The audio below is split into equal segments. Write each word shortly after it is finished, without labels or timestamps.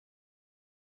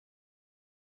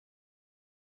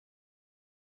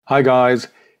Hi guys,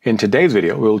 in today's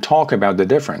video we'll talk about the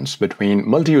difference between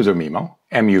multi-user MIMO,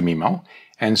 MU-MIMO,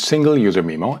 and single-user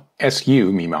MIMO,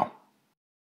 SU-MIMO.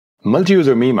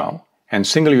 Multi-user MIMO and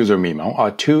single-user MIMO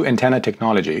are two antenna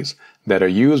technologies that are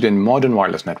used in modern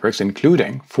wireless networks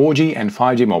including 4G and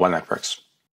 5G mobile networks.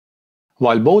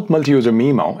 While both multi-user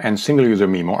MIMO and single-user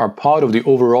MIMO are part of the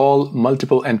overall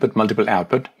multiple input, multiple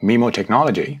output MIMO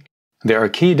technology, there are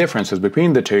key differences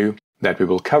between the two that we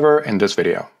will cover in this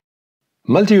video.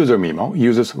 Multi-user MIMO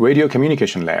uses radio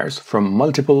communication layers from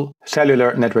multiple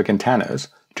cellular network antennas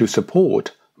to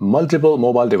support multiple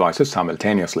mobile devices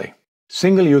simultaneously.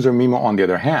 Single-user MIMO, on the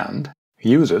other hand,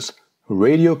 uses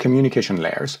radio communication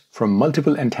layers from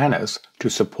multiple antennas to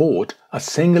support a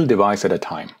single device at a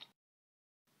time.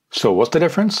 So what's the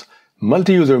difference?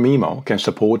 Multi-user MIMO can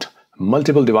support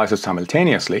multiple devices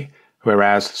simultaneously,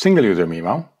 whereas single-user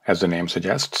MIMO, as the name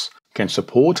suggests, can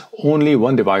support only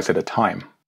one device at a time.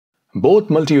 Both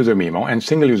multi-user MIMO and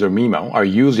single-user MIMO are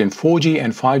used in 4G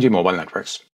and 5G mobile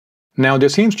networks. Now, there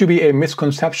seems to be a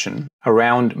misconception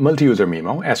around multi-user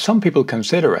MIMO, as some people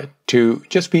consider it to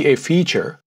just be a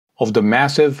feature of the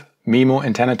massive MIMO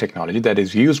antenna technology that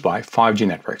is used by 5G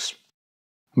networks.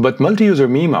 But multi-user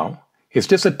MIMO is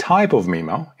just a type of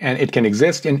MIMO, and it can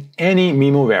exist in any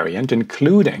MIMO variant,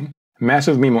 including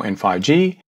massive MIMO in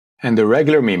 5G and the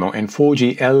regular MIMO in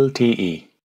 4G LTE.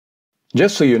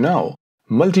 Just so you know,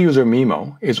 multi-user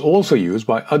MIMO is also used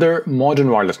by other modern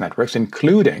wireless networks,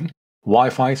 including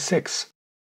Wi-Fi 6.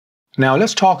 Now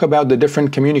let's talk about the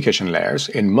different communication layers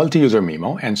in multi-user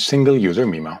MIMO and single-user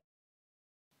MIMO.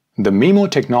 The MIMO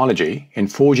technology in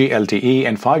 4G LTE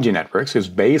and 5G networks is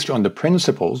based on the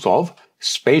principles of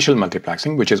spatial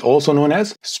multiplexing, which is also known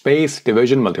as space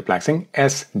division multiplexing,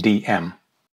 SDM.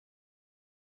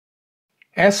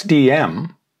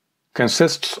 SDM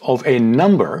consists of a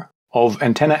number of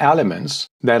antenna elements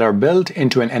that are built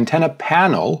into an antenna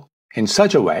panel in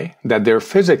such a way that they're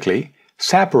physically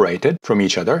separated from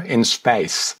each other in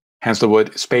space, hence the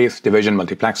word space division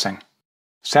multiplexing.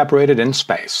 Separated in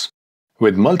space,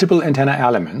 with multiple antenna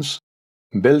elements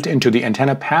built into the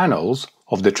antenna panels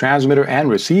of the transmitter and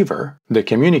receiver. The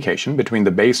communication between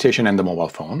the base station and the mobile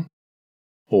phone,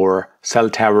 or cell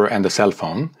tower and the cell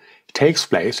phone, takes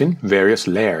place in various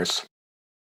layers.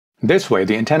 This way,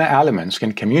 the antenna elements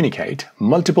can communicate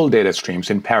multiple data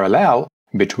streams in parallel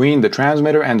between the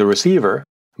transmitter and the receiver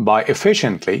by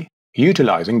efficiently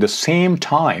utilizing the same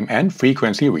time and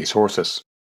frequency resources.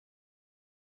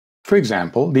 For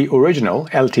example, the original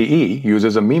LTE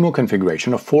uses a MIMO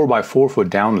configuration of 4x4 foot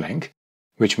downlink,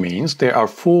 which means there are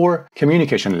 4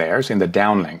 communication layers in the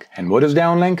downlink. And what is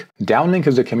downlink? Downlink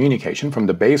is the communication from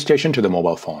the base station to the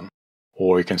mobile phone,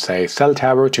 or you can say cell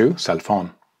tower to cell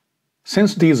phone.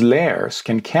 Since these layers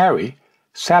can carry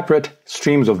separate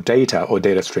streams of data or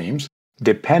data streams,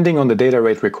 depending on the data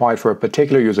rate required for a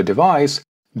particular user device,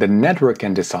 the network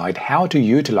can decide how to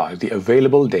utilize the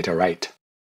available data rate.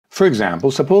 For example,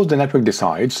 suppose the network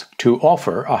decides to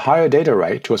offer a higher data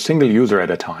rate to a single user at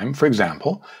a time, for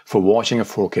example, for watching a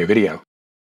 4K video.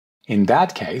 In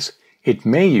that case, it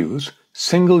may use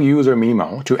single-user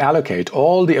MIMO to allocate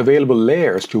all the available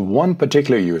layers to one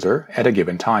particular user at a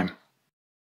given time.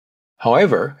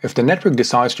 However, if the network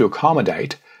decides to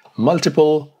accommodate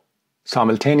multiple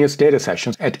simultaneous data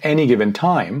sessions at any given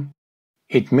time,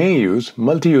 it may use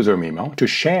multi-user MIMO to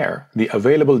share the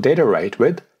available data rate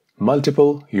with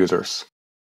multiple users.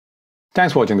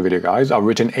 Thanks for watching the video, guys. I've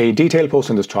written a detailed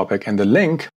post on this topic and the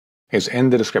link is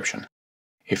in the description.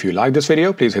 If you like this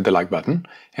video, please hit the like button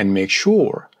and make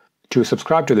sure to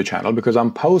subscribe to the channel because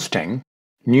I'm posting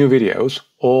new videos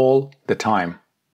all the time.